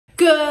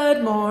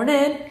Good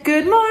morning,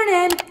 good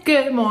morning,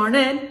 good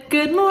morning,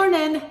 good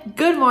morning,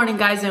 good morning,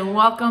 guys, and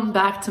welcome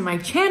back to my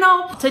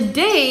channel.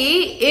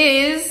 Today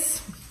is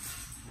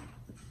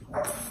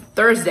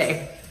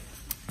Thursday.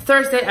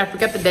 I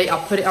forget the date,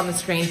 I'll put it on the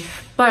screen,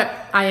 but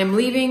I am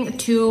leaving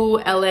to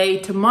LA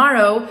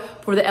tomorrow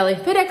for the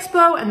LAFit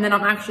Expo, and then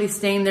I'm actually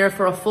staying there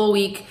for a full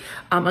week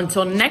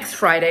until next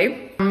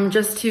Friday,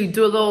 just to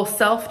do a little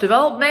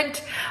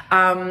self-development,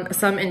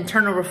 some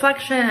internal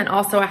reflection, and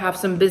also I have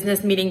some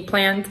business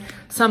meetings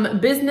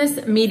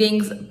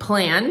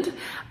planned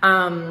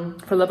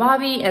for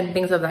LAFit and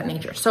things of that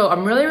nature. So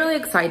I'm really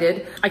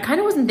excited. I kind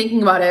of wasn't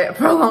thinking about it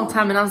for a long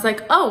time, and I was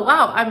like, oh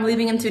wow, I'm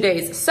leaving in 2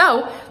 days.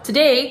 So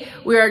today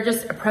we are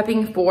just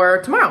prepping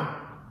for tomorrow.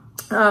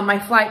 My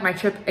flight, my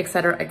trip,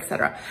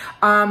 etc.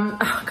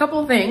 A couple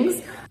of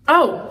things.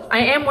 Oh, I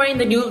am wearing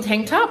the new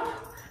tank top.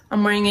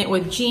 I'm wearing it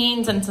with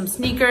jeans and some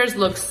sneakers.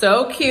 Looks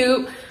so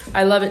cute.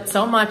 I love it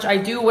so much. I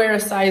do wear a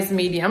size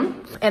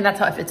medium, and that's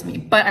how it fits me.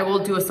 But I will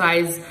do a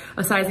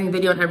sizing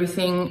video and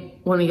everything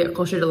when we get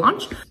closer to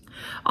launch.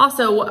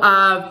 Also,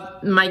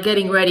 my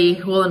getting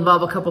ready will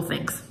involve a couple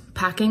things.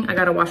 Packing, I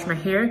gotta wash my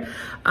hair.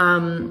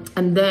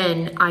 And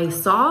then I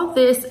saw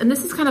this, and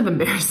this is kind of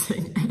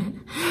embarrassing.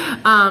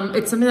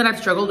 It's something that I've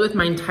struggled with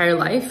my entire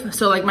life.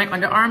 So like my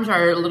underarms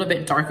are a little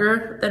bit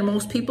darker than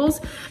most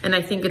people's, and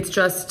I think it's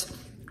just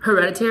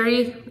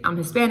hereditary. I'm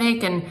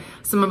Hispanic, and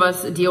some of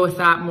us deal with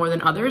that more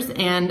than others,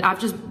 and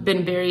I've just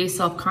been very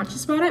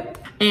self-conscious about it.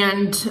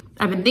 And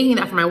I've been thinking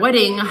that for my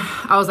wedding,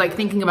 I was like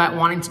thinking about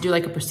wanting to do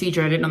like a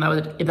procedure. I didn't know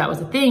if that was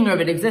a thing or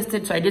if it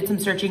existed. So I did some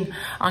searching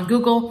on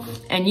Google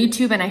and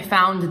YouTube, and I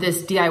found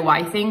this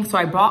DIY thing. So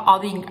I bought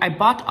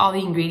all the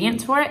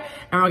ingredients for it,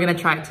 and we're gonna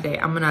try it today.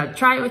 I'm gonna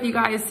try it with you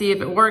guys, see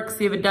if it works,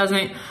 see if it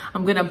doesn't.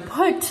 I'm gonna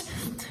put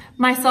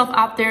myself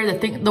out there.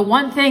 The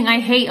one thing I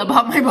hate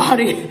about my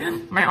body,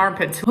 my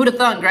armpits. Who'd have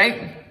thunk,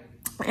 right?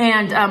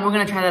 And we're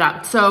gonna try that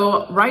out.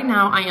 So right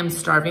now I am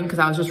starving because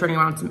I was just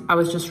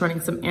running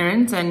some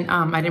errands, and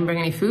I didn't bring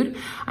any food.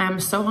 I am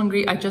so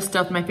hungry. I just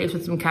stuffed my face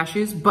with some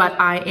cashews, but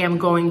I am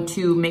going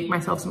to make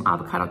myself some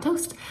avocado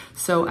toast.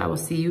 So I will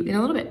see you in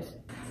a little bit.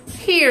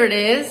 Here it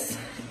is,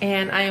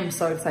 and I am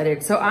so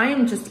excited. So I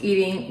am just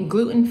eating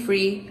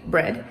gluten-free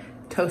bread,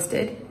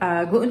 toasted.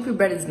 Gluten-free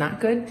bread is not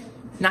good,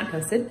 not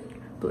toasted,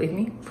 believe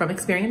me, from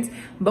experience.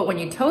 But when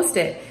you toast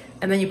it,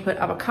 and then you put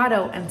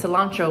avocado and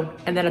cilantro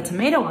and then a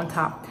tomato on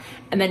top,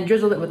 and then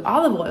drizzle it with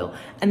olive oil,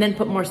 and then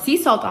put more sea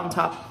salt on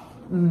top,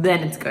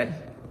 then it's good.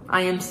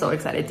 I am so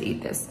excited to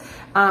eat this.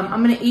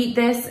 I'm gonna eat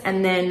this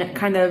and then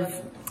kind of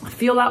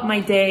feel out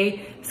my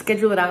day,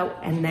 schedule it out,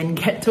 and then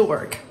get to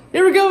work.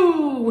 There we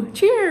go,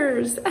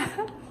 cheers.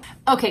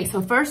 Okay,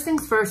 so first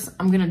things first,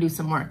 I'm gonna do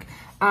some work.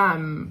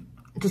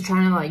 Just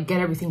trying to like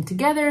get everything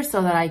together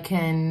so that I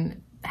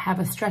can have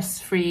a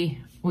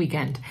stress-free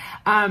weekend.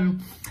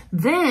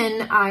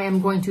 Then I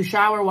am going to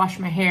shower, wash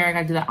my hair. I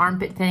gotta do that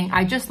armpit thing.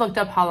 I just looked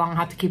up how long I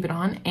have to keep it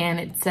on, and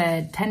it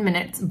said 10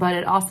 minutes, but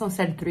it also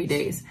said 3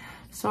 days.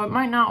 So it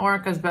might not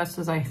work as best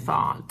as I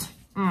thought.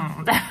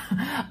 Oh,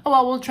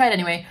 well, we'll try it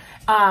anyway.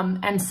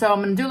 And so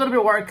I'm gonna do a little bit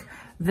of work,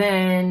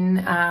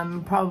 then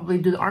probably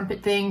do the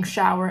armpit thing,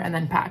 shower, and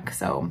then pack.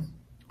 So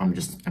I'm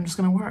just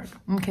gonna work.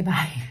 Okay,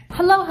 bye.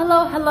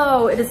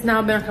 Hello. It has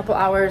now been a couple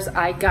hours.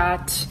 I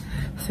got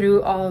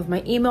through all of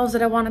my emails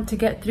that I wanted to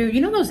get through.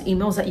 You know those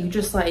emails that you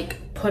just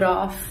like put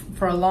off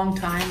for a long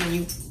time, and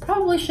you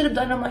probably should have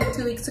done them like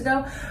 2 weeks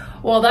ago?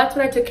 Well, that's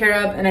what I took care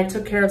of, and I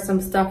took care of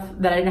some stuff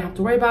that I didn't have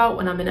to worry about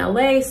when I'm in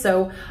LA.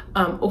 So,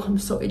 oh, I'm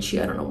so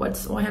itchy. I don't know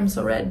why I'm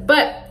so red.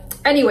 But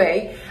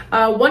anyway,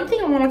 one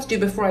thing I wanted to do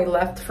before I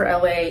left for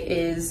LA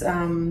is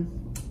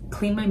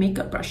clean my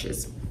makeup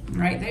brushes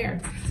right there.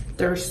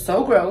 They're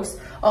so gross.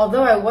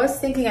 Although I was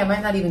thinking I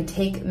might not even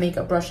take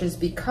makeup brushes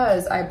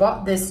because I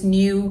bought this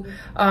new,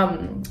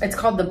 it's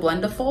called the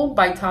Blendiful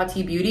by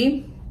Tati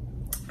Beauty.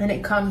 And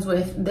it comes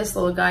with this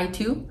little guy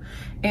too.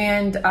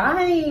 And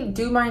I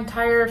do my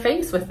entire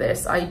face with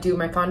this. I do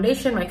my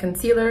foundation, my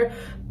concealer,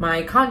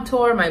 my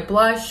contour, my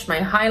blush,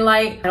 my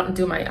highlight. I don't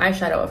do my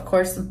eyeshadow, of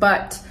course,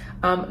 but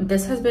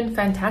this has been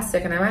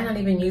fantastic, and I might not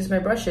even use my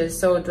brushes.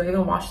 So do I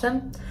even wash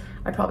them?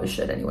 I probably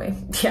should anyway.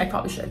 Yeah, I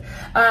probably should.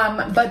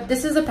 But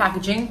this is the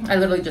packaging. I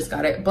literally just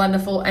got it,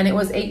 Blendiful, and it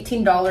was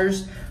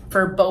 $18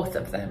 for both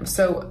of them.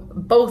 So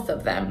both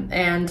of them.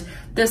 And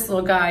this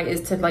little guy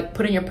is to like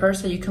put in your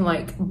purse so you can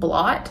like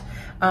blot.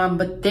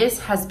 But this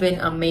has been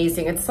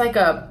amazing. It's like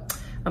a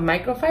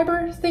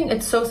microfiber thing.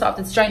 It's so soft,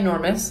 it's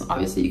ginormous.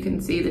 Obviously you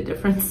can see the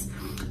difference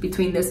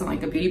between this and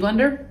like a beauty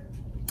blender.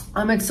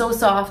 It's so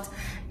soft,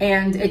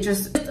 and it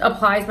just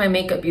applies my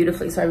makeup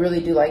beautifully, so I really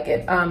do like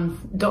it.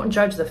 Don't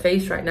judge the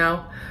face right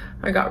now.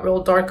 I got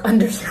real dark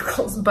under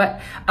circles,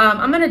 but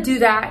I'm gonna do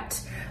that,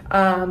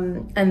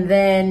 and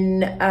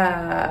then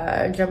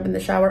jump in the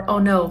shower. Oh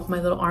no,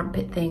 my little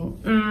armpit thing.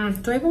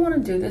 Do I even wanna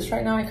do this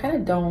right now? I kinda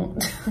don't.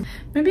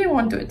 Maybe I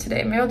won't do it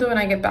today. Maybe I'll do it when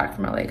I get back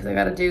from LA, because I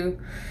gotta do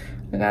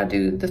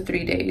the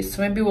 3 days.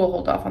 So maybe we'll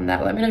hold off on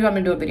that. Let me know if you want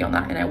me to do a video on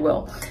that, and I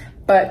will.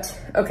 But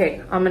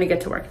okay, I'm gonna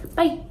get to work.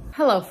 Bye.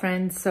 Hello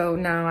friends, so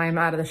now I'm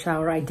out of the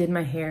shower. I did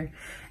my hair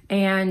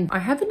and I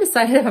haven't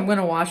decided if I'm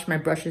gonna wash my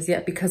brushes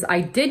yet because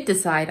I did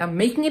decide, I'm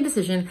making a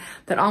decision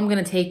that all I'm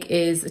gonna take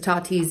is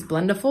Tati's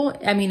Blendiful.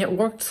 I mean, it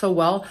worked so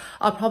well.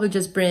 I'll probably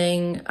just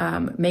bring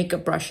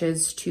makeup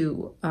brushes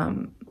to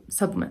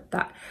supplement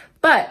that.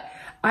 But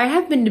I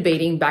have been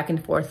debating back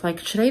and forth, like,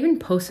 should I even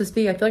post this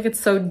video? I feel like it's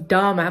so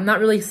dumb. I'm not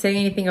really saying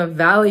anything of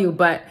value,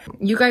 but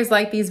you guys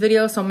like these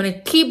videos, so I'm gonna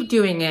keep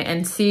doing it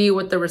and see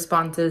what the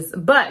response is.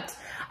 But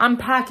I'm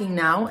packing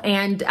now,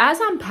 and as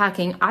I'm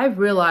packing, I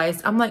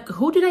realized, I'm like,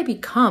 who did I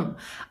become?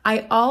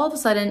 I all of a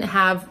sudden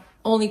have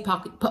only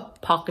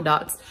polka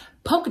dots.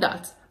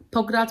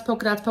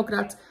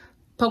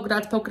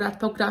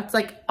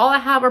 Like, all I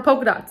have are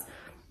polka dots.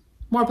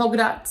 More polka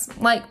dots.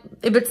 Like,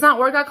 if it's not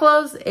workout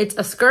clothes, it's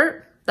a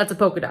skirt, that's a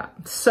polka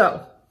dot.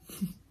 So,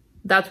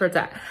 that's where it's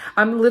at.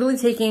 I'm literally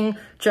taking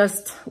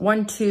just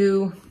 1,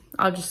 2,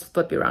 I'll just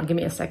flip you around, give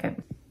me a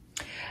second.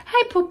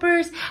 Hi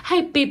poopers,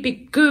 hi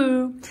baby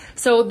goo.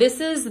 So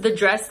this is the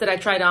dress that I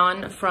tried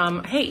on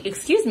from, hey,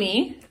 excuse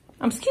me.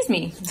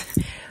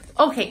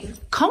 Okay,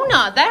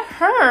 Kona, that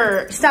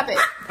hurt. Stop it.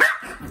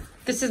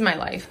 This is my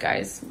life,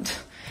 guys.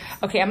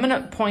 Okay, I'm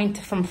gonna point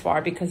from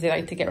far because they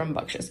like to get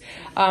rambunctious.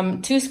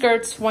 2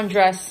 skirts, 1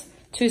 dress,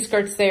 2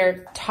 skirts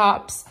there,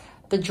 tops,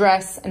 the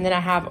dress, and then I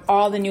have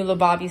all the new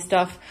LAFit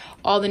stuff,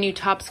 all the new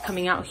tops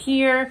coming out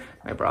here,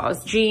 my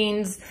bras,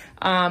 jeans,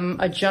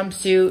 a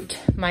jumpsuit,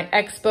 my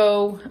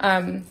Expo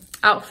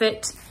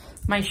outfit,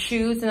 my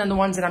shoes, and then the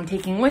ones that I'm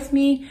taking with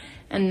me,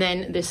 and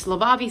then this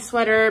LAFit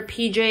sweater,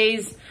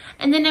 PJs,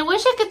 and then I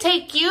wish I could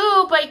take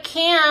you, but I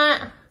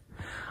can't.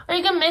 Are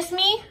you gonna miss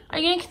me? Are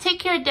you gonna take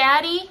care of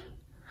daddy?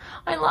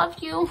 I love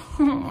you.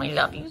 I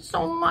love you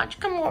so much.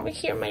 Come over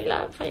here, my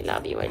love. I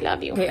love you. I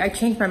love you. Okay, I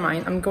changed my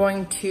mind. I'm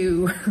going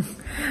to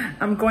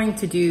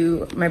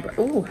do my,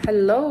 oh,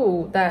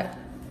 hello, that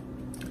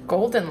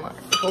golden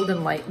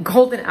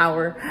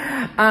hour.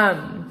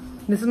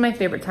 This is my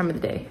favorite time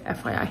of the day,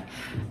 FYI,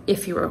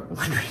 if you were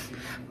wondering.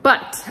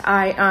 But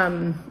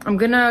I'm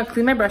gonna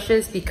clean my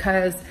brushes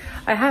because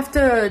I have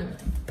to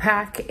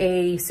pack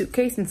a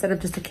suitcase instead of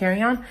just a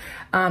carry-on.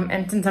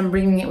 And since I'm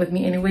bringing it with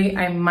me anyway,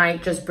 I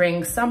might just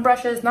bring some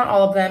brushes, not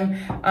all of them,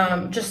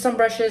 just some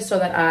brushes so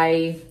that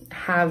I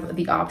have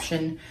the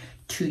option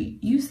to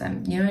use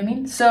them, you know what I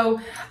mean?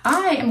 So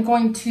I am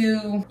going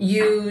to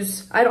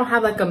use, I don't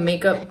have like a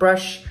makeup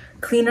brush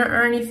cleaner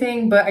or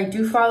anything, but I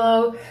do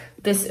follow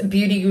this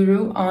beauty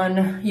guru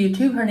on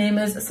YouTube. Her name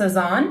is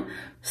Sazan.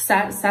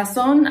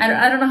 Sazan,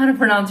 I don't know how to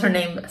pronounce her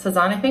name.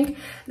 Sazan, I think.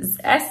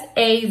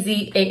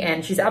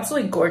 S-A-Z-A-N. She's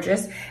absolutely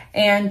gorgeous.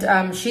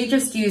 And she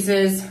just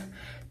uses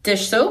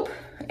dish soap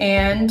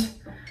and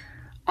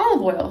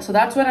olive oil. So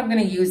that's what I'm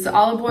gonna use. The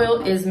olive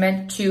oil is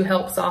meant to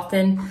help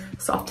soften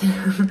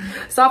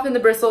the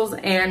bristles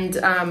and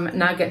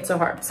not get so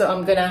hard. So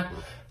I'm gonna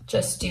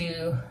just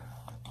do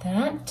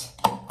that.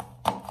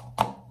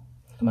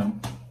 Come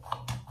on.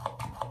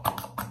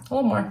 A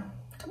little more.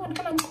 Come on,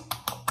 come on.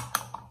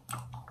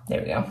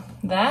 There we go.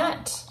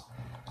 That.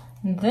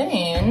 And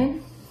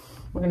then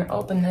we're gonna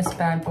open this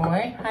bad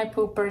boy. Hi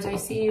poopers, I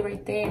see you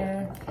right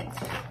there.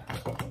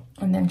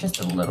 And then just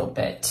a little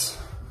bit.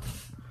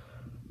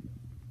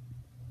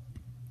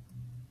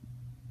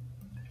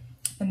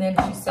 And then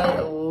she said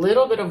a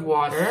little bit of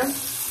water.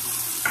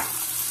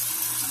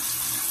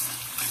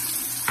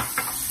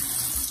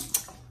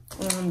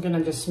 And I'm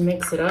gonna just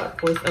mix it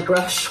up with a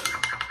brush.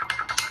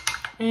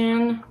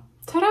 And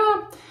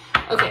ta-da!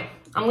 Okay,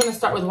 I'm gonna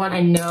start with one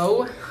I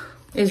know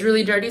is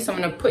really dirty, so I'm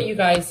gonna put you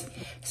guys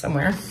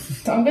somewhere.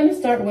 So I'm gonna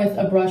start with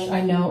a brush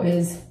I know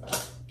is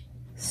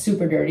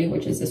super dirty,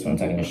 which is this one,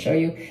 so I'm gonna show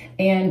you.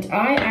 And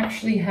I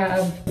actually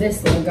have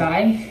this little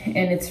guy,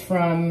 and it's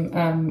from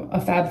a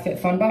LAFit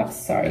Fun Box,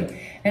 sorry.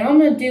 And all I'm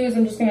gonna do is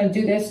I'm just gonna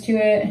do this to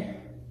it.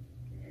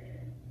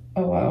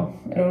 Oh wow,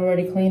 it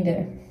already cleaned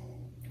it.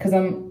 Cause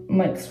I'm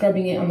like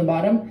scrubbing it on the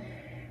bottom.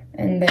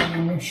 And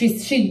then she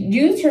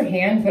used her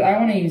hand, but I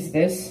wanna use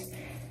this.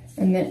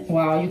 And then,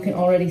 wow, you can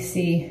already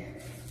see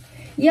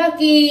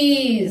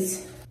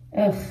yuckies.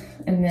 Ugh,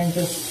 and then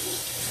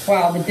just,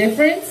 wow, the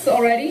difference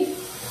already.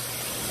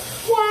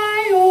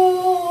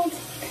 Wild.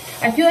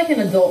 I feel like an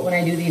adult when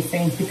I do these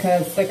things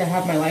because like I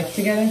have my life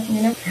together,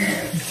 you know?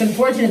 It's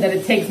unfortunate that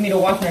it takes me to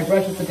wash my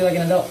brushes to feel like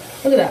an adult.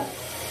 Look at that.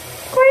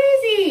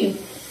 Crazy.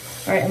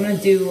 All right, I'm gonna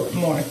do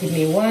more. Give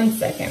me 1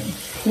 second.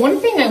 One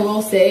thing I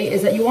will say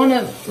is that you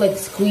wanna like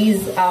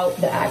squeeze out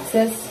the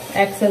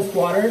excess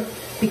water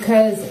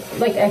because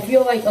like I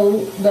feel like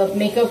the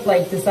makeup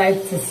like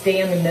decides to stay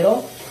in the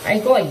middle. I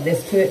go like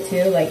this to it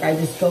too. Like I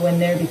just go in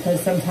there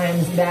because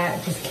sometimes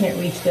that just can't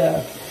reach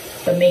the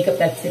makeup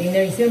that's sitting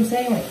there. You see what I'm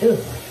saying? Like, ugh,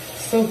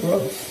 so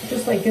gross.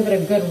 Just like give it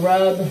a good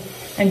rub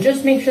and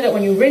just make sure that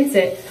when you rinse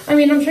it, I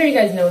mean, I'm sure you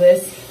guys know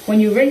this. When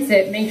you rinse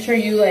it, make sure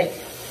you like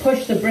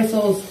push the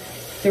bristles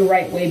the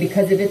right way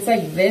because if it's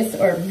like this,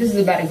 or this is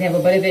a bad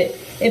example, but if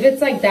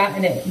it's like that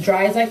and it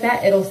dries like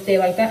that, it'll stay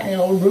like that and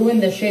it'll ruin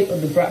the shape of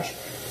the brush.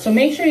 So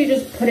make sure you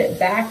just put it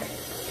back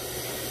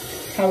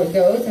how it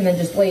goes and then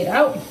just lay it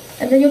out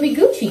and then you'll be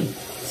Gucci.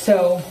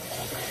 so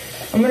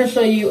I'm gonna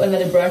show you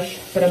another brush,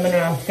 but I'm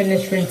gonna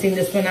finish rinsing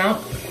this one out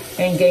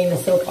and getting the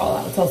silk all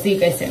out. So I'll see you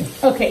guys soon.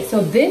 Okay, so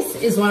this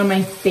is one of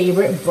my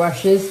favorite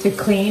brushes to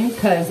clean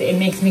because it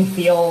makes me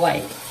feel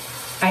like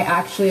I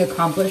actually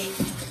accomplished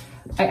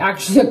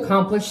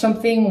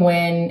something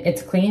when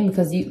it's clean,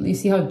 because you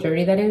see how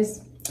dirty that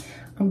is?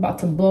 I'm about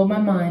to blow my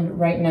mind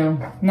right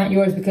now. Not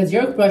yours, because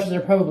your brushes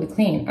are probably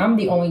clean. I'm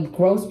the only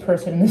gross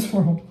person in this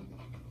room.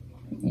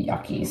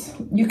 Yuckies.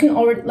 You can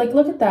already, like,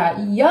 look at that.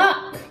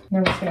 Yuck! Now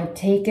I'm just gonna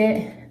take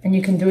it, and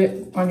you can do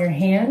it on your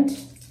hand.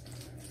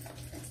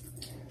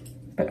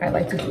 But I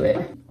like to do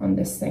it on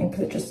this thing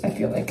because I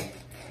feel like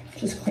it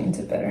just cleans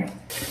it better.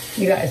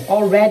 You guys,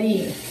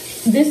 already,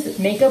 this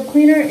makeup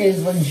cleaner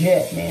is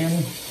legit,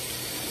 man.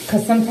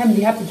 Because sometimes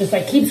you have to just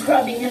like keep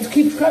scrubbing and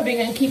keep scrubbing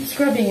and keep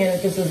scrubbing, and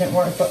it just doesn't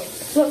work. But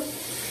look,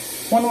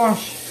 one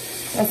wash,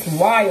 that's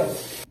wild.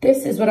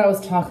 This is what I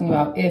was talking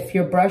about. If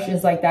your brush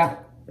is like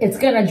that, it's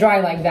gonna dry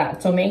like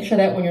that. So make sure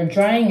that when you're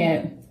drying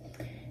it,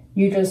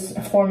 you just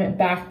form it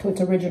back to its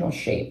original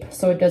shape,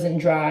 so it doesn't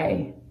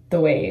dry the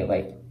way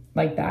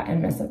like that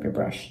and mess up your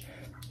brush.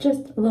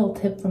 Just a little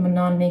tip from a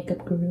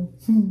non-makeup guru.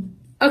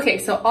 Okay,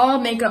 so all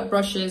makeup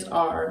brushes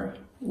are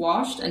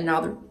washed, and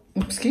now they're,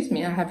 excuse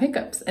me, I have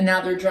hiccups, and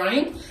now they're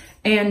drying.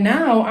 And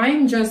now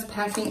I'm just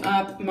packing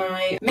up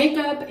my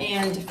makeup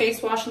and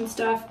face wash and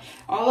stuff.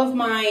 All of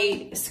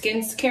my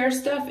skincare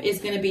stuff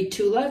is gonna be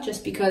Tula,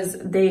 just because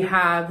they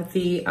have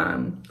the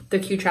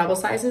cute travel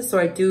sizes. So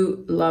I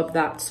do love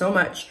that so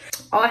much.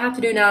 All I have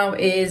to do now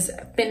is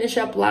finish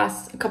up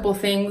last couple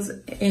things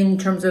in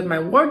terms of my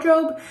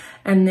wardrobe,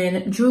 and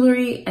then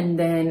jewelry, and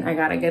then I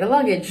gotta get a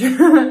luggage.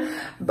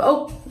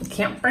 Oh,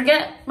 can't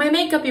forget my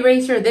makeup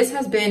eraser. This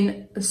has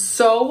been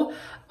so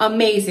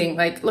amazing.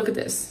 Like, look at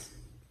this.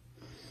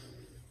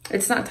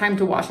 It's not time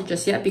to wash it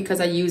just yet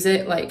because I use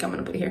it, like, I'm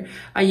gonna put it here.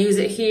 I use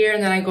it here,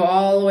 and then I go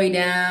all the way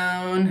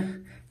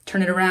down,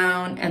 turn it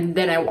around, and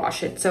then I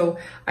wash it. So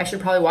I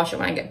should probably wash it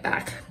when I get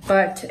back.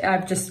 But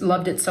I've just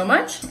loved it so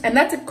much. And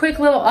that's a quick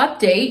little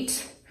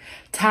update.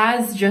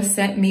 Taz just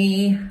sent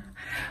me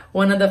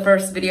one of the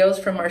first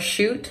videos from our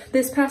shoot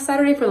this past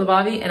Saturday for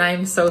LAFit, and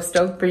I'm so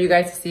stoked for you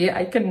guys to see it.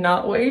 I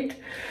cannot wait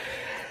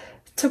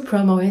to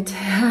promo it.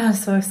 I'm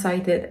so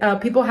excited.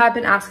 People have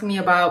been asking me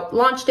about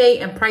launch date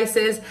and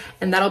prices,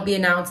 and that'll be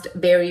announced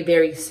very,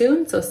 very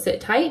soon. So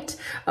sit tight.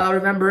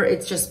 Remember,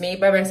 it's just me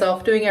by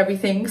myself doing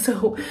everything.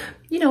 So,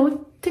 you know,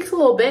 it takes a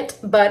little bit,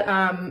 but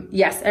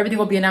yes, everything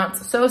will be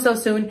announced so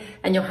soon,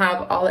 and you'll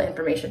have all the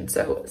information.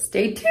 So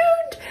stay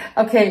tuned.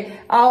 Okay,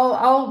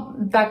 I'll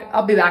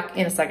be back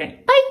in a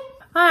second. Bye.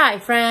 Hi,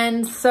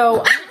 friends.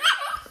 So,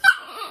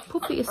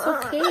 Poopy, it's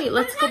okay.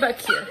 Let's go back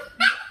here.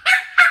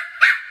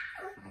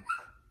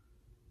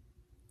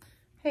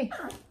 Hey,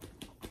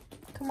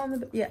 come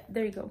on, yeah,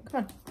 there you go.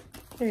 Come on,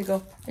 there you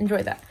go.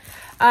 Enjoy that.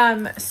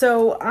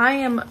 So I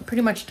am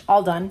pretty much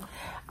all done.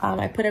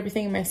 I put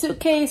everything in my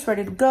suitcase,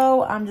 ready to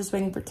go. I'm just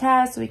waiting for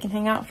Taz so we can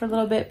hang out for a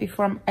little bit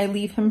before I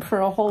leave him for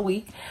a whole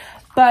week.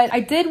 But I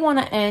did want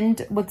to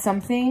end with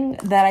something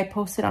that I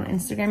posted on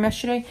Instagram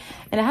yesterday,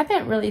 and I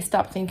haven't really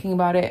stopped thinking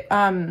about it.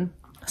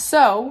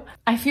 So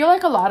I feel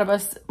like a lot of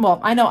us,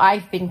 well, I know I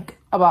think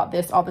about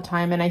this all the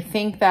time, and I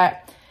think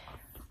that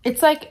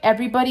it's like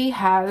everybody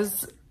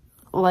has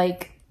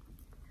like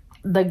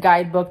the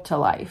guidebook to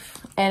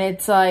life, and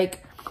it's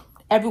like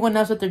everyone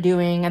knows what they're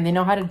doing and they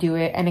know how to do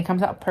it, and it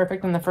comes out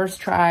perfect on the first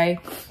try,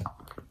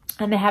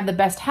 and they have the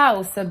best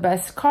house, the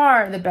best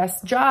car, the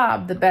best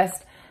job, the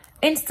best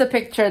Insta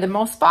picture, the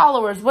most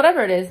followers,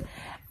 whatever it is,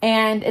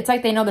 and it's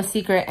like they know the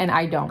secret and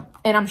I don't.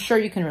 And I'm sure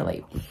you can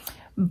relate.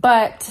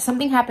 But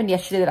something happened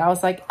yesterday that I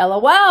was like,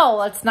 LOL,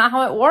 that's not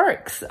how it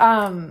works.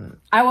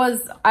 I was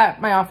at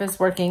my office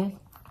working.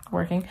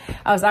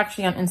 I was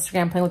actually on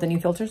Instagram playing with the new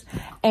filters,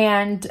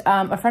 and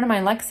a friend of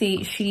mine,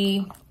 Lexi,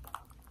 she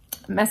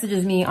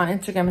messages me on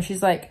Instagram, and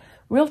she's like,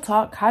 real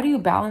talk, how do you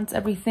balance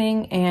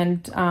everything?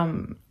 And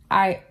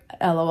I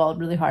LOL'd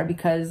really hard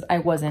because I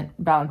wasn't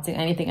balancing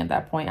anything at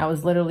that point. I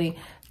was literally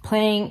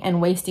playing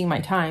and wasting my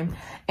time.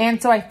 And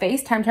so I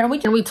FaceTimed her,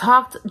 and we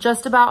talked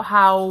just about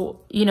how,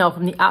 you know,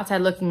 from the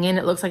outside looking in,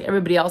 it looks like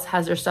everybody else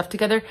has their stuff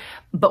together,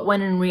 but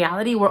when in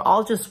reality, we're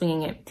all just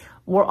swinging it.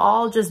 We're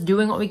all just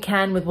doing what we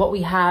can with what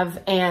we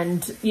have.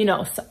 And, you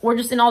know, we're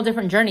just in all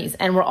different journeys,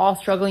 and we're all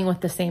struggling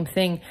with the same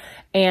thing.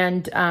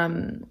 And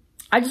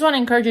I just want to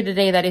encourage you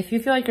today that if you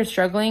feel like you're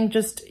struggling,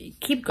 just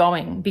keep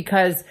going,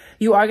 because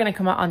you are going to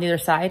come out on the other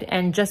side.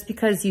 And just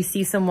because you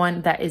see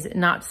someone that is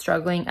not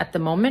struggling at the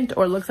moment,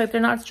 or looks like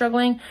they're not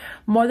struggling,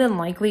 more than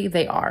likely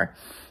they are.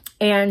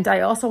 And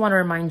I also want to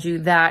remind you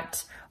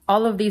that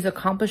all of these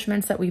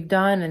accomplishments that we've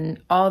done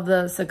and all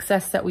the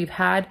success that we've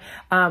had,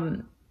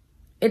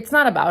 it's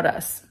not about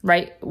us,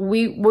 right?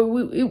 We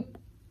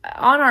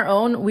on our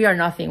own, we are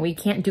nothing. We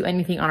can't do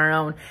anything on our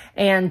own.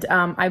 And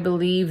I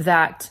believe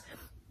that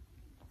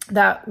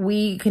that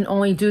we can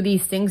only do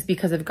these things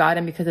because of God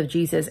and because of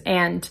Jesus.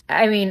 And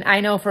I mean,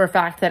 I know for a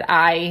fact that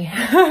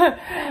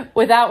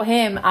without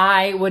him,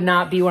 I would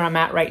not be where I'm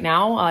at right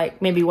now.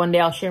 Like maybe one day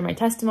I'll share my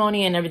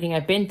testimony and everything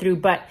I've been through,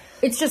 but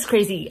it's just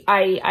crazy.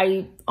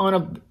 I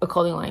own a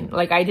clothing line.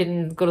 Like I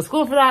didn't go to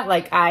school for that.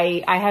 Like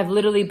I have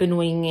literally been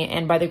winging it.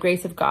 And by the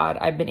grace of God,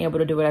 I've been able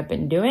to do what I've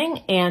been doing.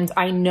 And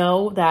I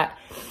know that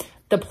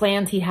the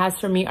plans he has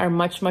for me are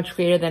much, much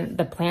greater than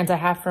the plans I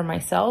have for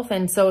myself.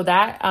 And so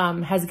that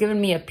has given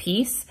me a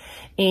peace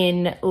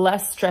in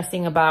less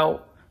stressing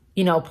about,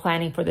 you know,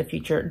 planning for the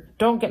future.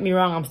 Don't get me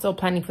wrong, I'm still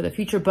planning for the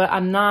future, but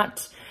I'm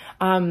not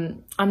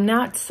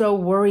so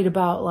worried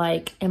about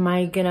like, am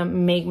I gonna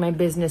make my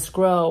business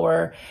grow,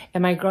 or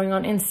am I growing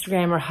on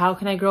Instagram, or how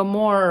can I grow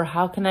more, or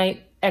how can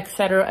I, et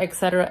cetera, et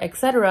cetera, et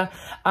cetera.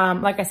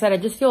 Like I said, I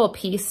just feel a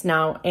peace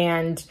now,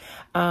 and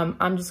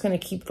I'm just going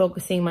to keep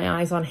focusing my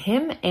eyes on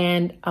him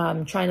and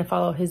trying to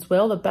follow his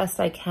will the best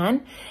I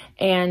can,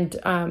 and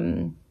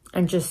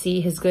just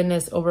see his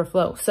goodness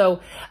overflow.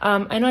 So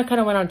I know I kind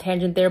of went on a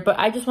tangent there, but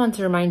I just wanted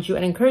to remind you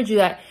and encourage you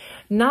that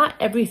not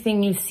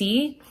everything you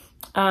see,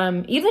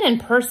 even in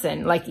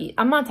person, like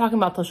I'm not talking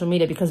about social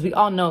media, because we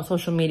all know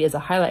social media is a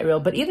highlight reel,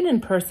 but even in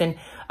person,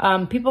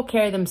 people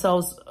carry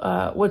themselves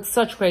with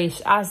such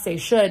grace, as they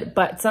should,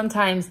 but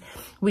sometimes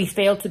we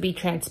fail to be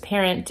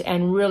transparent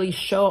and really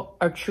show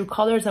our true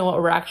colors and what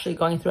we're actually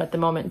going through at the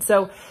moment.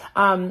 So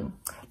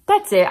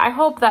that's it. I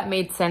hope that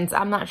made sense.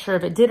 I'm not sure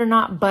if it did or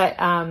not, but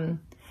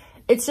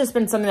it's just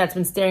been something that's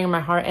been staring in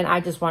my heart, and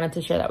I just wanted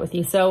to share that with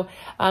you. So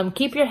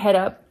keep your head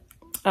up,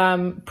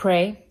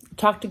 pray,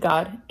 talk to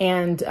God,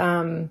 and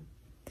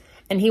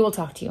he will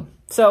talk to you.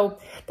 So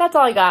that's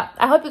all I got.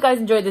 I hope you guys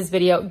enjoyed this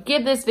video.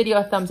 Give this video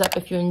a thumbs up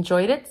if you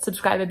enjoyed it.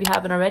 Subscribe if you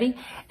haven't already,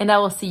 and I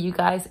will see you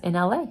guys in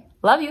LA.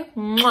 Love you.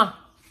 Mwah.